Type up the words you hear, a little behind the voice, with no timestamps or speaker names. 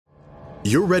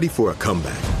You're ready for a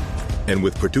comeback. And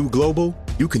with Purdue Global,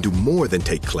 you can do more than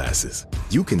take classes.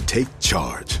 You can take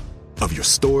charge of your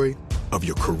story, of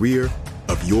your career,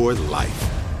 of your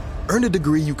life. Earn a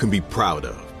degree you can be proud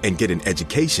of and get an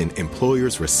education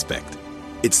employers respect.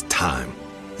 It's time,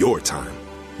 your time,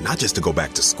 not just to go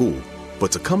back to school,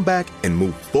 but to come back and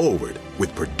move forward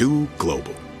with Purdue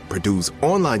Global, Purdue's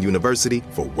online university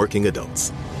for working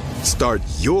adults. Start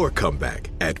your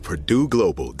comeback at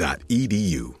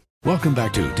purdueglobal.edu. Welcome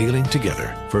back to Dealing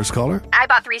Together. First caller? I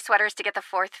bought 3 sweaters to get the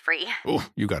 4th free. Oh,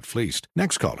 you got fleeced.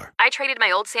 Next caller? I traded my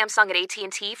old Samsung at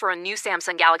AT&T for a new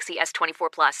Samsung Galaxy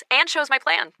S24 Plus and chose my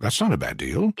plan. That's not a bad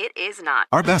deal. It is not.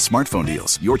 Our best smartphone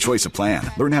deals. Your choice of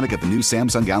plan. Learn how to get the new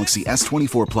Samsung Galaxy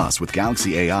S24 Plus with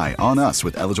Galaxy AI on us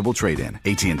with eligible trade-in.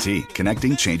 AT&T.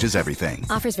 Connecting changes everything.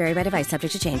 Offers vary by device.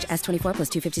 Subject to change. S24 plus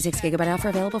 256 gigabyte offer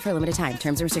available for a limited time.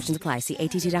 Terms and restrictions apply. See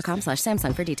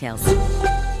att.com/Samsung for details.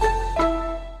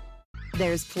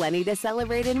 There's plenty to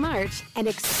celebrate in March and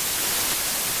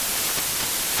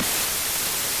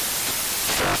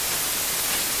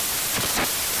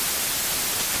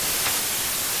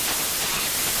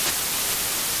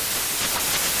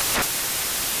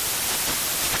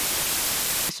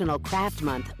National Craft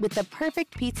Month with the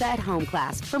perfect pizza at home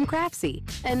class from Craftsy.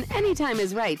 And anytime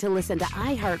is right to listen to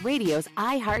iHeartRadio's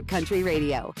iHeartCountry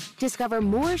Radio. Discover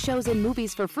more shows and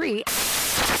movies for free.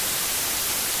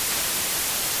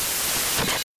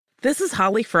 This is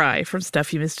Holly Fry from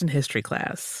Stuff You Missed in History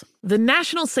class. The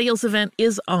national sales event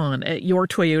is on at your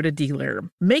Toyota dealer,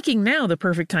 making now the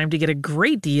perfect time to get a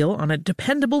great deal on a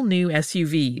dependable new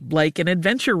SUV, like an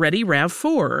adventure-ready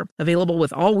RAV4. Available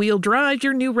with all-wheel drive,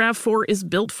 your new RAV4 is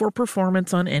built for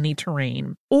performance on any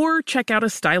terrain. Or check out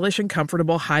a stylish and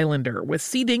comfortable Highlander with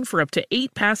seating for up to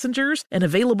 8 passengers and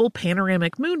available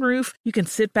panoramic moonroof. You can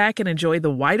sit back and enjoy the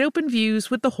wide-open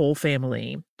views with the whole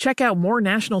family. Check out more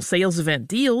national sales event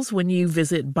deals when you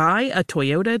visit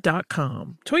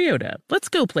buyatoyota.com. Toyota, let's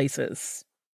go places.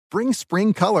 Bring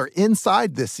spring color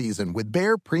inside this season with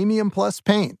Behr Premium Plus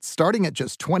paint, starting at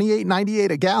just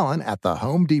 $28.98 a gallon at the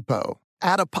Home Depot.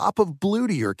 Add a pop of blue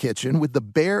to your kitchen with the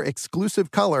Behr exclusive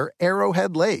color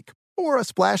Arrowhead Lake, or a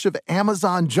splash of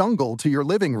Amazon Jungle to your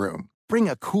living room. Bring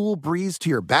a cool breeze to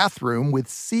your bathroom with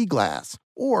Sea Glass,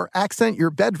 or accent your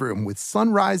bedroom with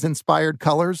sunrise-inspired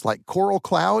colors like Coral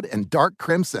Cloud and Dark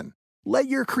Crimson. Let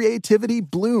your creativity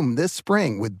bloom this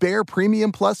spring with Behr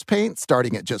Premium Plus paint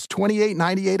starting at just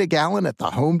 $28.98 a gallon at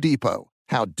the Home Depot.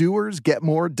 How doers get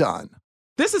more done.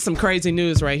 This is some crazy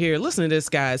news right here. Listen to this,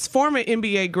 guys. Former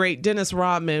NBA great Dennis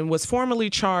Rodman was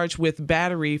formally charged with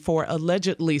battery for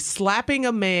allegedly slapping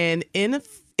a man in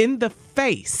the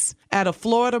face at a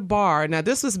Florida bar. Now,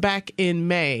 this was back in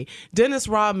May. Dennis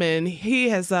Rodman, he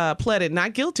has pleaded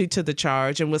not guilty to the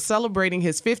charge and was celebrating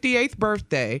his 58th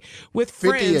birthday with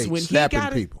friends when he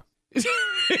got people.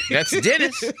 That's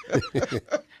Dennis.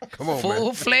 Come on,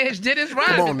 full-fledged Dennis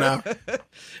Rodman. Come on now.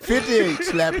 58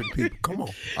 slapping people. Come on.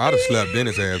 I'd have slapped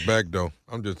Dennis' ass back, though.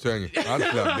 I'm just telling you. I'd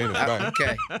have slapped Dennis back.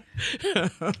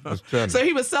 Okay. So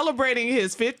he was celebrating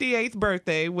his 58th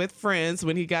birthday with friends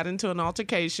when he got into an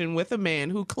altercation with a man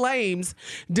who claims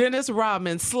Dennis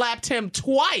Rodman slapped him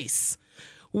twice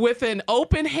with an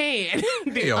open hand.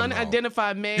 The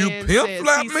unidentified man you pimp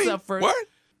says he me? suffered. What?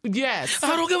 Yes.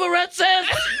 I don't give a rat's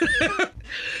ass.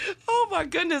 Oh, my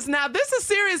goodness. Now, this is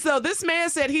serious, though. This man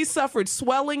said he suffered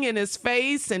swelling in his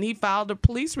face, and he filed a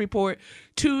police report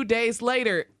 2 days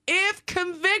later. If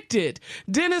convicted,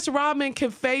 Dennis Rodman can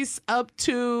face up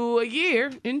to a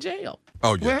year in jail.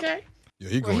 Oh, yeah. Okay. Yeah,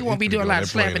 he won't be doing a lot of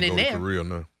slapping in there. Real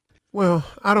now. Well,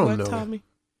 I don't know. Tommy?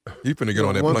 He finna get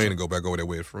on that plane and go back over there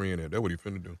with his friend. That's what he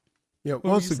finna do. Yeah,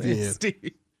 once again,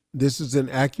 this is an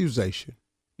accusation.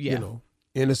 Yeah. You know,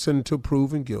 innocent until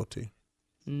proven guilty.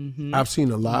 Mm-hmm. I've seen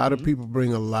a lot of people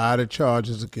bring a lot of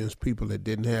charges against people that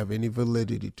didn't have any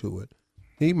validity to it.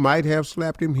 He might have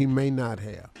slapped him. He may not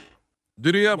have.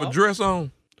 Did he have a dress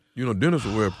on? You know, Dennis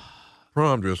will wear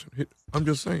prom dress. I'm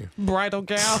just saying. Bridal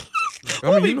gown.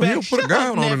 I mean, he'll put a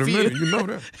gown on in a minute. You know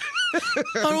that.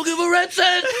 I don't give a rat's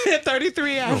ass.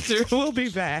 33 after. We'll be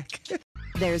back.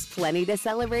 There's plenty to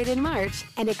celebrate in March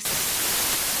and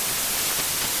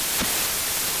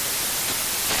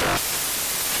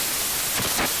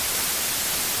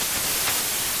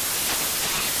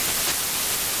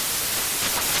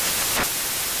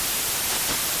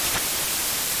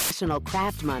National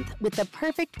Craft Month with the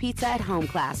perfect pizza at home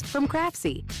class from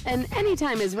Craftsy. And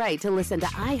anytime is right to listen to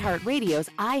iHeartRadio's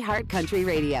iHeartCountry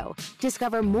Radio.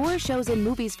 Discover more shows and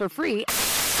movies for free.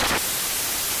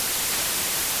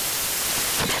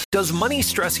 Does money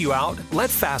stress you out? Let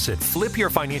Facet flip your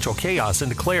financial chaos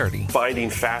into clarity. Finding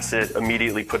Facet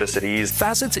immediately put us at ease.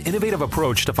 Facet's innovative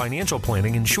approach to financial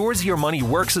planning ensures your money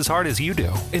works as hard as you do,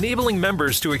 enabling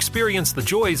members to experience the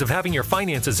joys of having your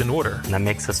finances in order. And that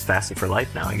makes us Facet for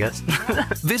life now, I guess.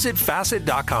 Visit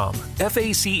Facet.com,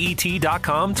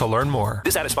 FACET.com to learn more.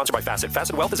 This ad is sponsored by Facet.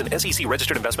 Facet Wealth is an SEC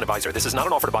registered investment advisor. This is not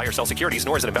an offer to buy or sell securities,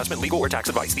 nor is it investment, legal, or tax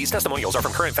advice. These testimonials are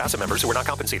from current Facet members who are not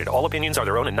compensated. All opinions are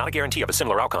their own and not a guarantee of a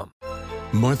similar outcome.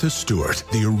 Martha Stewart,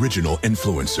 the original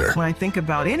influencer. When I think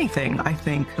about anything, I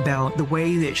think about the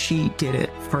way that she did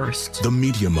it first. The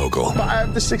media mogul.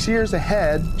 5 to 6 years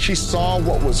ahead, she saw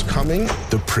what was coming.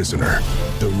 The prisoner.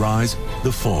 The rise,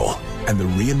 the fall, and the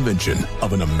reinvention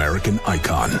of an American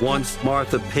icon. Once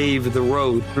Martha paved the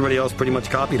road, everybody else pretty much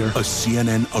copied her. A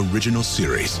CNN original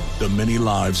series, The Many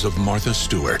Lives of Martha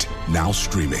Stewart, now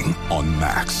streaming on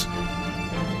Max.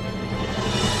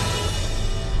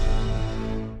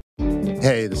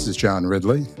 Hey, this is John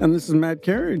Ridley. And this is Matt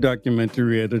Carey,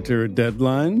 documentary editor at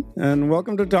Deadline. And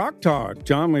welcome to Doc Talk.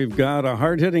 John, we've got a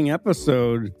hard-hitting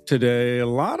episode today. A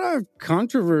lot of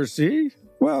controversy.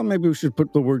 Well, maybe we should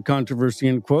put the word controversy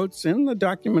in quotes in the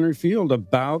documentary field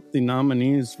about the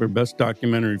nominees for Best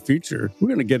Documentary Feature. We're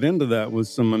going to get into that with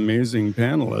some amazing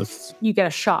panelists. You get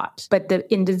a shot, but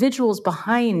the individuals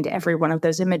behind every one of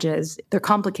those images, they're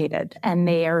complicated and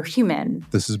they are human.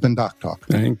 This has been Doc Talk.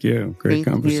 Thank you. Great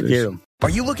conversation. Thank you. Are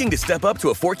you looking to step up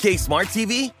to a 4K smart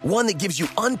TV? One that gives you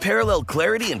unparalleled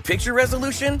clarity and picture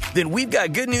resolution? Then we've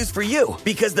got good news for you,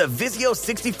 because the Vizio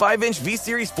 65-inch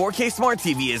V-Series 4K smart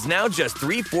TV is now just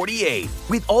 $348.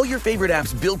 With all your favorite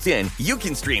apps built in, you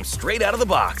can stream straight out of the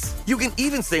box. You can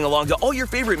even sing along to all your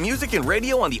favorite music and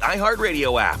radio on the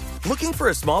iHeartRadio app. Looking for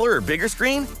a smaller or bigger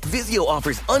screen? Vizio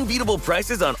offers unbeatable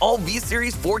prices on all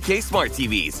V-Series 4K smart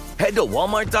TVs. Head to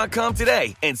Walmart.com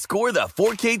today and score the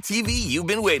 4K TV you've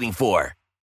been waiting for.